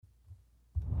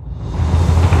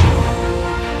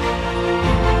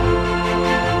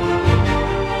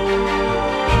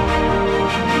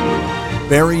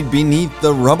Buried beneath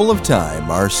the rubble of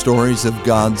time are stories of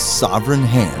God's sovereign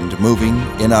hand moving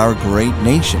in our great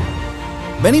nation.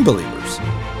 Many believers,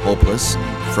 hopeless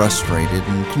and frustrated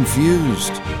and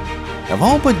confused, have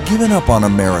all but given up on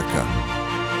America.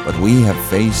 But we have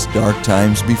faced dark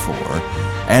times before,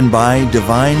 and by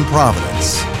divine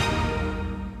providence,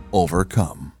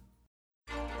 overcome.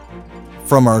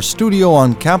 From our studio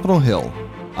on Capitol Hill,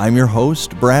 I'm your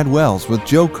host, Brad Wells, with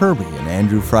Joe Kirby and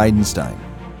Andrew Friedenstein.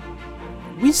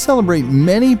 We celebrate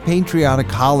many patriotic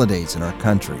holidays in our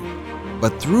country,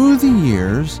 but through the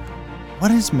years,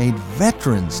 what has made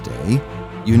Veterans Day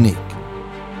unique?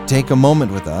 Take a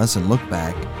moment with us and look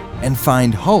back and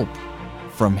find hope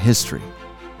from history.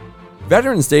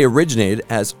 Veterans Day originated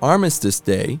as Armistice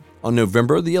Day on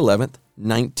November the 11th,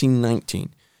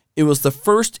 1919. It was the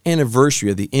first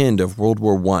anniversary of the end of World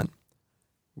War I.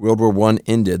 World War I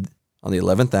ended on the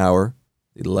 11th hour,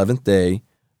 the 11th day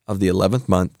of the 11th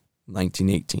month,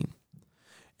 1918.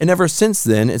 And ever since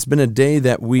then, it's been a day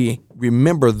that we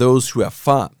remember those who have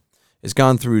fought. It's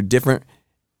gone through different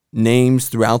names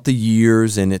throughout the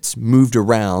years, and it's moved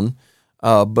around.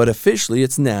 But officially,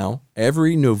 it's now,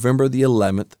 every November the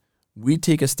 11th, we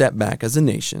take a step back as a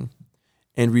nation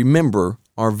and remember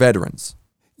our veterans.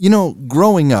 You know,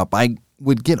 growing up, I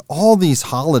would get all these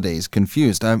holidays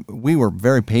confused. We were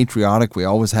very patriotic. We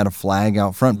always had a flag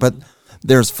out front, but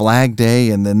there's Flag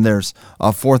Day, and then there's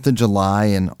 4th of July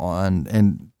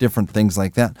and different things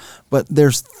like that. But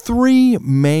there's three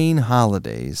main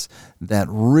holidays that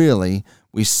really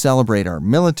we celebrate our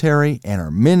military and our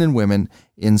men and women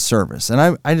in service.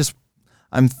 And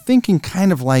I'm thinking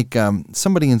kind of like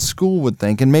somebody in school would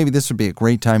think, and maybe this would be a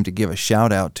great time to give a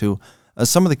shout out to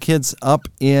some of the kids up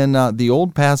in the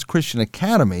Old Paths Christian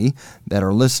Academy that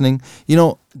are listening. You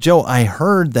know, Joe, I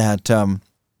heard that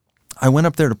I went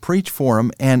up there to preach for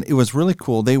them, and it was really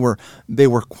cool. They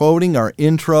were quoting our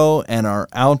intro and our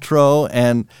outro,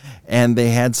 and they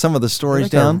had some of the stories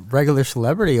like down. A regular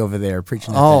celebrity over there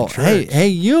preaching at that church. hey,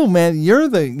 you man, you're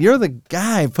the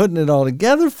guy putting it all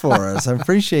together for us. I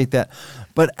appreciate that.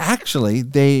 But actually,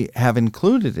 they have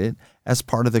included it as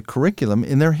part of the curriculum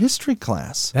in their history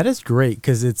class. That is great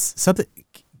because it's something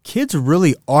kids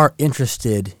really are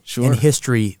interested in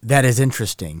history that is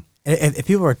interesting. If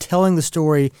people are telling the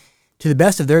story to the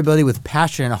best of their ability with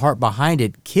passion and a heart behind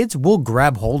it, kids will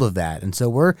grab hold of that. And so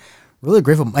we're really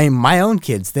grateful. I mean, my own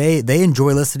kids, they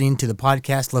enjoy listening to the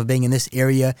podcast, love being in this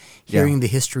area, hearing the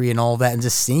history and all that, and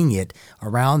just seeing it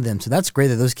around them. So that's great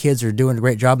that those kids are doing a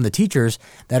great job, and the teachers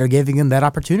that are giving them that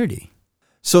opportunity.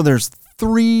 So there's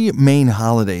three main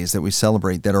holidays that we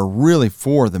celebrate that are really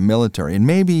for the military. And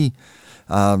maybe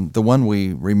the one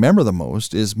we remember the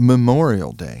most is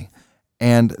Memorial Day.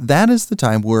 And that is the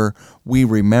time where we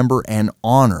remember and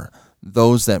honor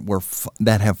those that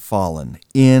have fallen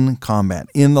in combat,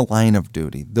 in the line of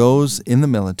duty, those in the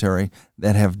military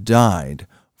that have died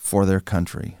for their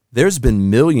country. There's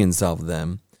been millions of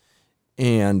them,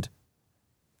 and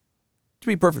to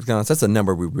be perfectly honest, that's a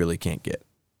number we really can't get.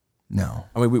 No.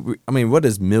 I mean, what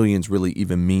does millions really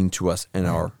even mean to us in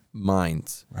our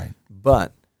minds? Right.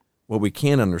 But what we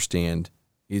can understand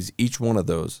is each one of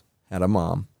those had a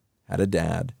mom, had a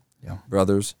dad,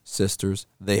 brothers, sisters.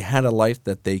 They had a life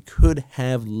that they could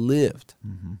have lived.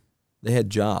 Mm-hmm. They had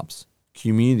jobs,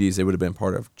 communities they would have been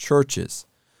part of, churches.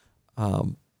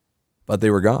 But they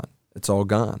were gone. It's all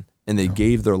gone. And they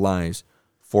gave their lives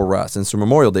for us. And so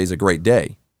Memorial Day is a great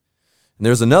day. And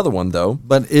there's another one, though.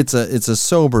 But it's a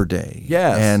sober day.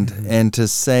 Yes. And to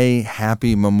say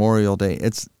Happy Memorial Day,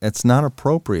 it's not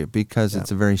appropriate because it's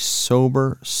a very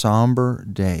sober, somber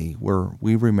day where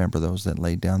we remember those that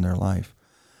laid down their life.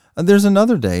 There's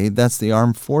another day, that's the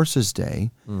Armed Forces Day,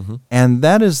 and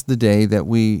that is the day that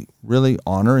we really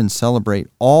honor and celebrate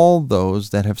all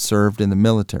those that have served in the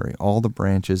military, all the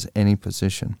branches, any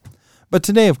position. But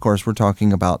today, of course, we're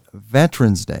talking about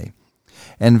Veterans Day.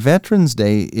 And Veterans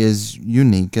Day is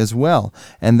unique as well.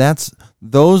 And that's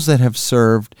those that have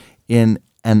served in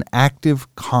an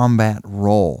active combat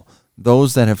role,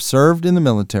 those that have served in the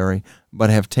military but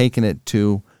have taken it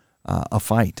to a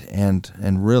fight and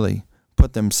really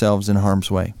put themselves in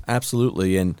harm's way.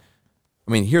 Absolutely. And,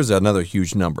 I mean, here's another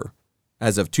huge number.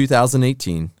 As of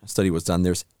 2018, a study was done,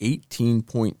 there's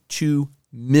 18.2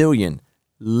 million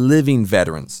living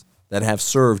veterans that have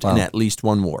served in at least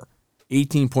one war.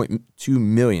 18.2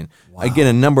 million. Wow. Again,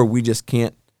 a number we just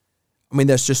can't, I mean,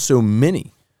 that's just so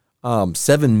many.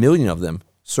 7 million of them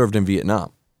served in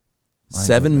Vietnam.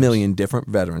 7 million different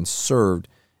veterans served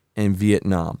in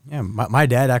Vietnam. Yeah, my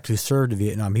dad actually served in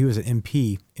Vietnam. He was an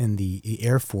MP in the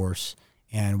Air Force,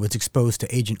 and was exposed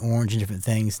to Agent Orange and different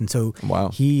things. And so Wow.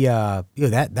 he,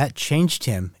 that changed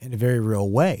him in a very real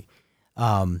way.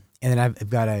 And then I've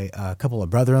got a couple of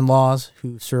brother-in-laws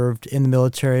who served in the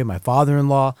military, my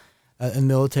father-in-law in the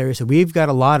military. So we've got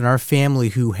a lot in our family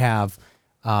who have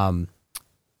done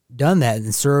that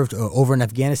and served over in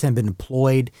Afghanistan, been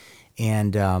deployed,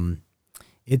 and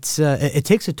it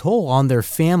takes a toll on their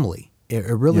family. It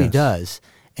really does.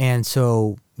 And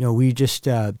so, we just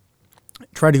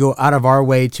try to go out of our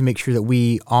way to make sure that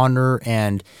we honor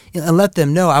and let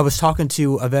them know. I was talking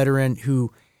to a veteran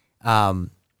who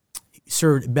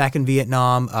served back in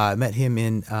Vietnam. I met him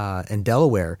in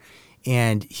Delaware,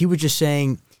 and he was just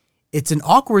saying it's an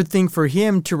awkward thing for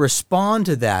him to respond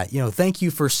to that. Thank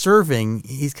you for serving.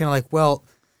 He's kind of like, well,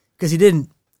 because he didn't.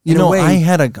 I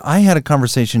had a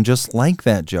conversation just like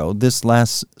that, Joe. This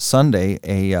last Sunday,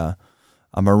 a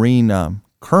Marine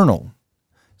colonel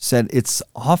said it's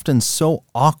often so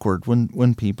awkward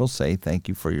when people say thank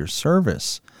you for your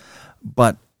service.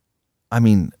 But I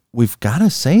mean, we've got to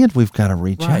say it. We've got to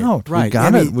reach out. Right.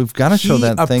 We've got to show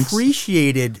that thanks. He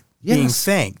appreciated being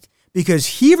thanked because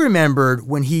he remembered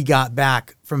when he got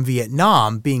back from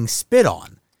Vietnam being spit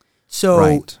on.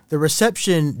 So the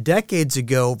reception decades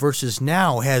ago versus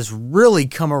now has really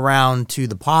come around to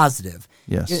the positive.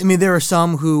 Yes. I mean, there are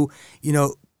some who,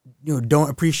 don't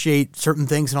appreciate certain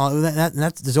things and all that.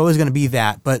 There's always going to be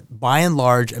that. But by and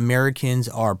large, Americans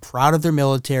are proud of their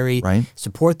military,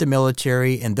 support the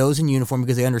military and those in uniform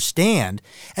because they understand.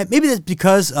 And maybe that's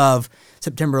because of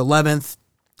September 11th,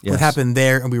 what happened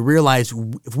there. And we realize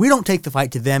if we don't take the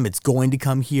fight to them, it's going to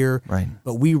come here. Right.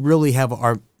 But we really have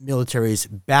our military's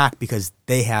back because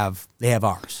they have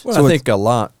ours. Well, so I think a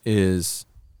lot is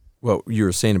what you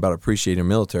were saying about appreciating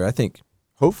military. I think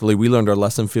hopefully we learned our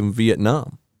lesson from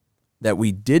Vietnam, that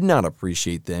we did not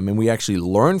appreciate them, and we actually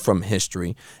learned from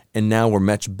history, and now we're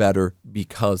much better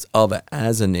because of it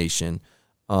as a nation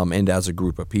and as a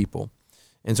group of people.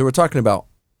 And so we're talking about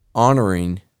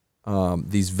honoring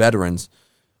these veterans.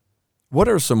 What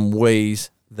are some ways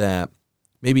that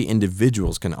maybe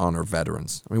individuals can honor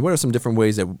veterans? I mean, what are some different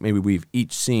ways that maybe we've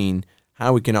each seen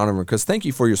how we can honor them? Because thank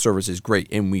you for your service is great,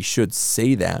 and we should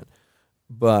say that.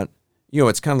 But,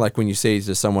 it's kind of like when you say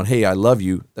to someone, hey, I love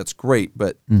you, that's great,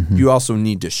 but you also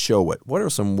need to show it. What are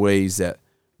some ways that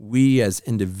we as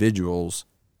individuals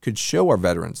could show our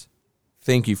veterans,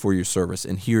 thank you for your service,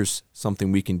 and here's something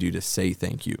we can do to say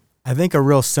thank you? I think a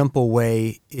real simple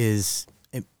way is,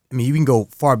 you can go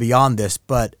far beyond this,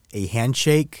 but a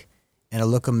handshake and a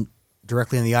look them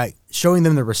directly in the eye, showing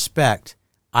them the respect.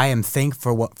 I am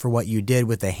thankful for what you did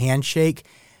with a handshake,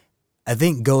 I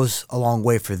think goes a long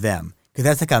way for them. Because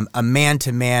that's like a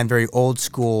man-to-man, very old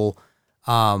school,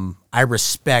 I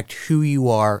respect who you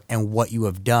are and what you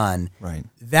have done. Right.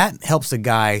 That helps a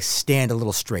guy stand a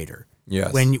little straighter.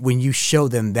 Yes. When you show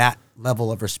them that level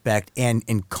of respect and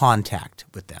in contact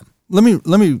with them. Let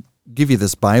me give you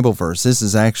this Bible verse. This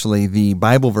is actually the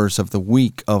Bible verse of the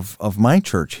week of my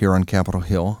church here on Capitol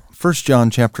Hill. 1 John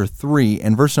chapter 3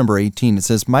 and verse number 18. It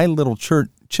says, "My little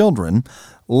children,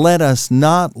 let us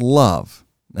not love."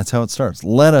 That's how it starts.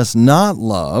 "Let us not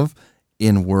love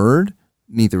in word,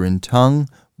 neither in tongue,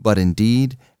 but in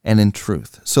deed and in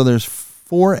truth." So there's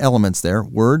 4 elements there: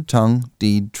 word, tongue,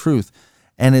 deed, truth.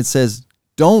 And it says,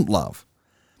 don't love.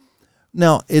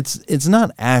 Now, it's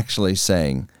not actually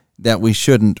saying that we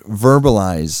shouldn't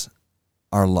verbalize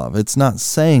our love. It's not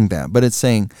saying that, but it's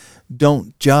saying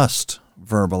don't just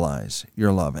verbalize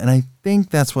your love. And I think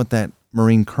that's what that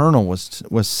Marine colonel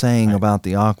was saying about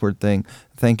the awkward thing.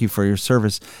 Thank you for your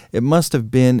service. It must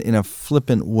have been in a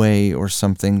flippant way or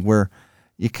something where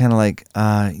you kind of like,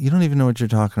 you don't even know what you're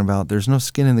talking about. There's no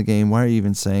skin in the game. Why are you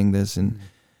even saying this? And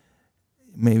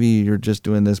maybe you're just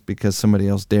doing this because somebody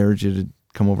else dared you to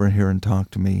come over here and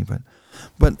talk to me.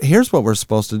 But here's what we're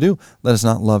supposed to do. Let us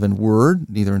not love in word,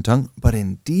 neither in tongue, but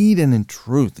in deed and in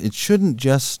truth. It shouldn't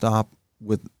just stop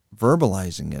with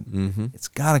verbalizing it. Mm-hmm. It's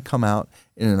got to come out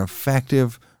in an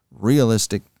effective,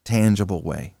 realistic, tangible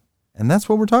way. And that's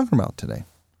what we're talking about today.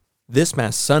 This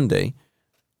past Sunday,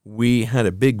 we had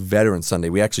a big Veteran Sunday.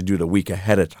 We actually do it a week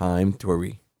ahead of time to where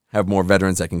we have more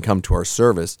veterans that can come to our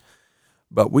service.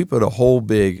 But we put a whole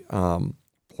big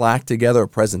plaque together, a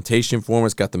presentation for them.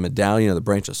 It's got the medallion of the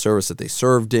branch of service that they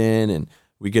served in, and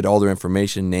we get all their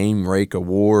information, name, rank,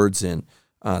 awards, and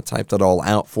typed it all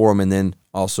out for them, and then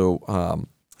also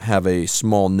have a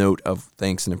small note of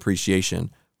thanks and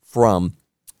appreciation from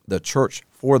the church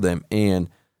for them. And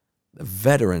the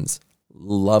veterans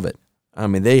love it. I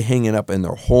mean, they hang it up in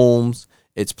their homes.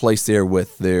 It's placed there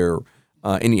with their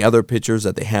any other pictures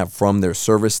that they have from their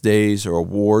service days or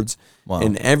awards. Wow.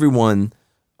 And everyone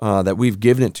that we've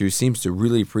given it to seems to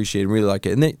really appreciate and really like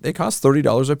it. And they cost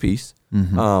 $30 a piece,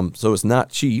 so it's not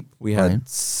cheap. We had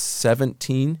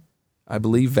 17, I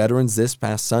believe, veterans this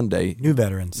past Sunday. New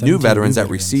veterans that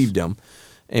received them.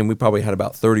 And we probably had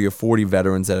about 30 or 40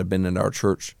 veterans that have been in our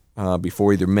church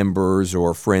before, either members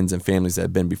or friends and families that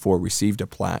had been before received a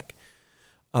plaque.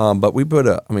 But we put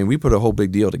a whole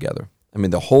big deal together. I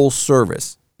mean, the whole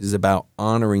service is about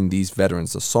honoring these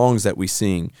veterans. The songs that we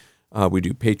sing, we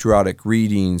do patriotic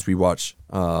readings. We watch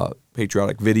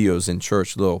patriotic videos in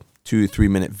church, little 2 to 3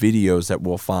 minute videos that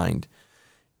we'll find.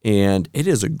 And it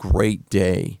is a great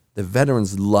day. The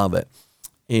veterans love it.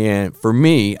 And for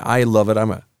me, I love it.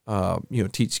 I'm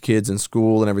teach kids in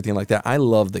school and everything like that. I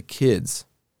love the kids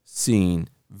seeing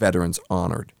veterans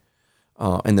honored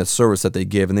and the service that they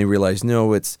give. And they realize,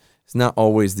 no, it's not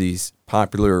always these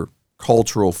popular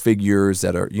cultural figures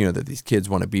that are, that these kids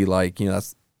want to be like.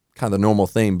 That's kind of the normal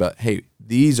thing. But hey,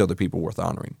 these are the people worth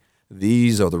honoring.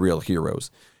 These are the real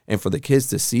heroes. And for the kids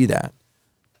to see that,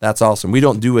 that's awesome. We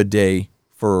don't do a day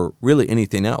for really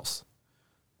anything else.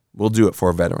 We'll do it for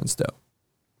our veterans, though.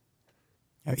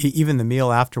 Even the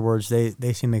meal afterwards,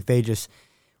 they seem like they just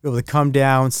be able to come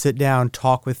down, sit down,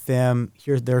 talk with them,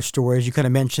 hear their stories. You kind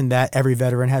of mentioned that every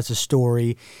veteran has a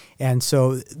story. And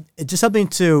so it's just something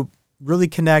to really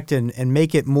connect and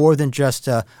make it more than just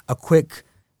a quick,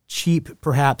 cheap,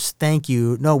 perhaps, thank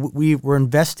you. No, we're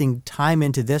investing time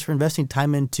into this. We're investing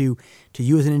time into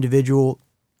you as an individual,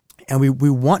 and we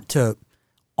want to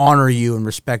honor you and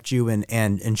respect you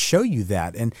and show you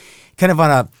that. And kind of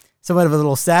on a somewhat of a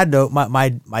little sad note,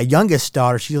 my youngest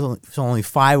daughter, she's only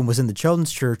 5 and was in the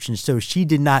children's church, and so she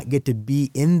did not get to be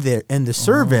in the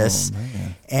service.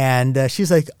 And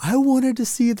she's like, I wanted to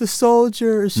see the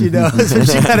soldiers, so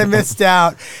she kind of missed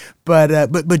out.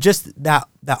 But just that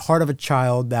heart of a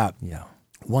child that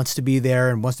wants to be there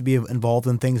and wants to be involved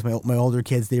in things. My older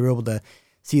kids, they were able to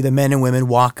see the men and women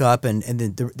walk up and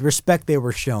the respect they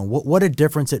were shown. What a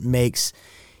difference it makes,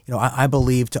 I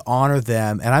believe, to honor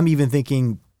them. And I'm even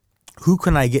thinking, who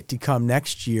can I get to come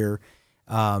next year?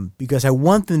 Because I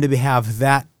want them to have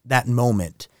that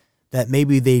moment that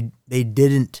maybe they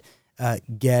didn't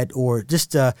get, or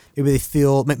just maybe they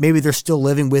feel maybe they're still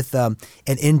living with an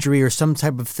injury or some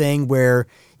type of thing where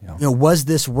was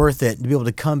this worth it? To be able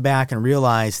to come back and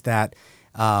realize that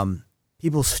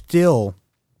people still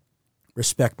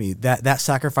respect me. That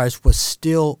sacrifice was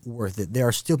still worth it. There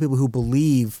are still people who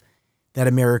believe that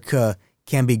America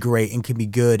can be great and can be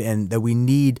good, and that we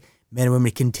need men and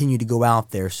women to continue to go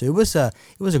out there. So it was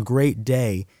a great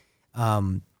day,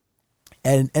 and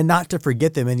not to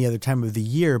forget them any other time of the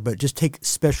year, but just take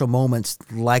special moments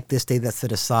like this day that's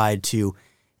set aside to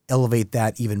elevate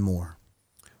that even more.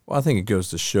 Well, I think it goes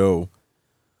to show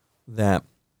that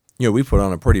we put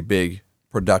on a pretty big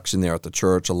production there at the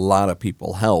church. A lot of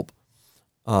people help,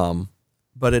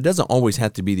 but it doesn't always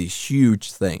have to be these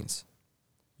huge things.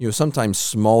 Sometimes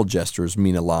small gestures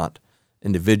mean a lot.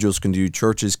 Individuals can do,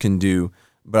 churches can do,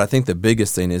 but I think the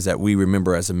biggest thing is that we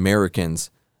remember as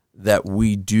Americans that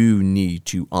we do need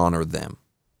to honor them.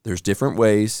 There's different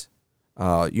ways.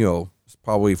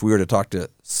 Probably if we were to talk to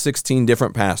 16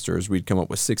 different pastors, we'd come up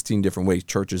with 16 different ways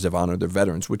churches have honored their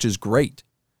veterans, which is great.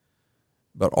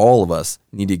 But all of us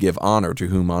need to give honor to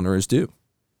whom honor is due.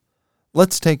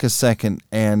 Let's take a second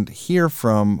and hear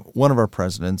from one of our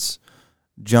presidents,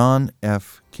 John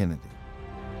F. Kennedy.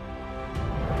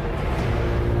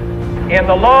 In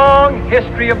the long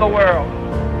history of the world,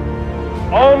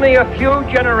 only a few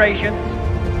generations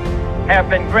have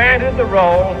been granted the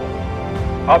role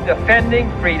of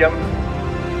defending freedom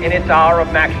in its hour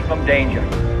of maximum danger.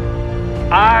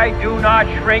 I do not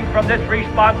shrink from this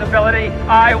responsibility.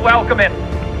 I welcome it.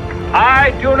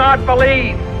 I do not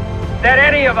believe that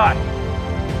any of us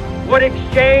would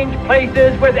exchange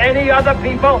places with any other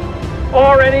people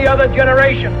or any other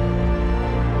generation.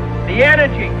 The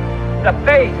energy, the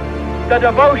faith, the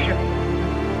devotion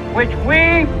which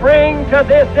we bring to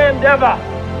this endeavor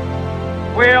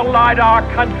will light our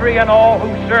country and all who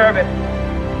serve it.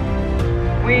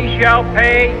 We shall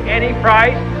pay any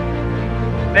price,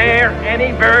 bear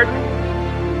any burden,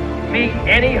 meet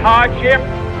any hardship,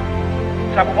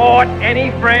 support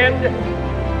any friend,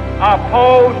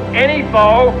 oppose any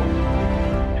foe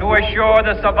to assure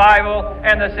the survival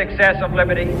and the success of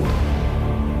liberty.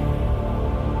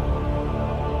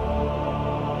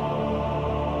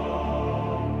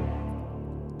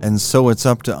 And so it's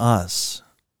up to us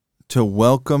to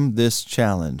welcome this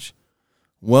challenge.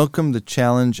 Welcome the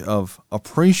challenge of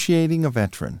appreciating a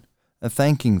veteran,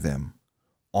 thanking them,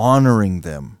 honoring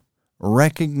them,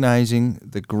 recognizing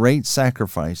the great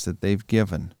sacrifice that they've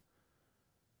given.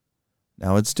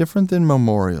 Now, it's different than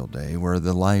Memorial Day, where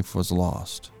the life was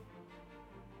lost.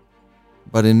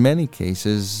 But in many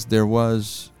cases, there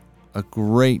was a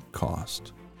great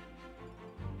cost.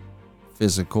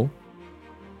 Physical,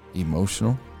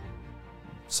 emotional,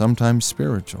 sometimes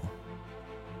spiritual.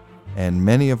 And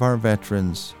many of our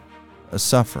veterans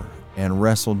suffer and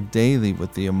wrestle daily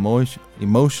with the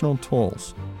emotional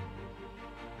tolls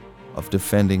of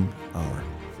defending our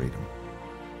freedom.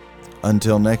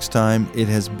 Until next time, it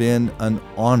has been an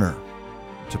honor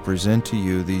to present to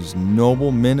you these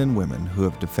noble men and women who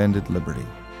have defended liberty.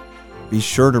 Be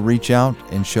sure to reach out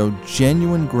and show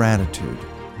genuine gratitude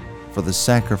for the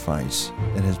sacrifice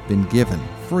that has been given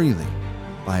freely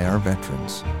by our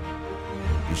veterans.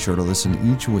 Be sure to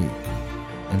listen each week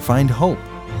and find hope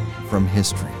from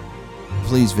history.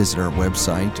 Please visit our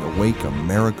website,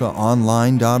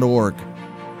 awakeamericaonline.org.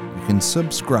 You can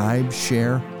subscribe,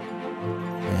 share,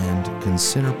 and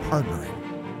consider partnering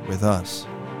with us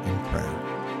in prayer.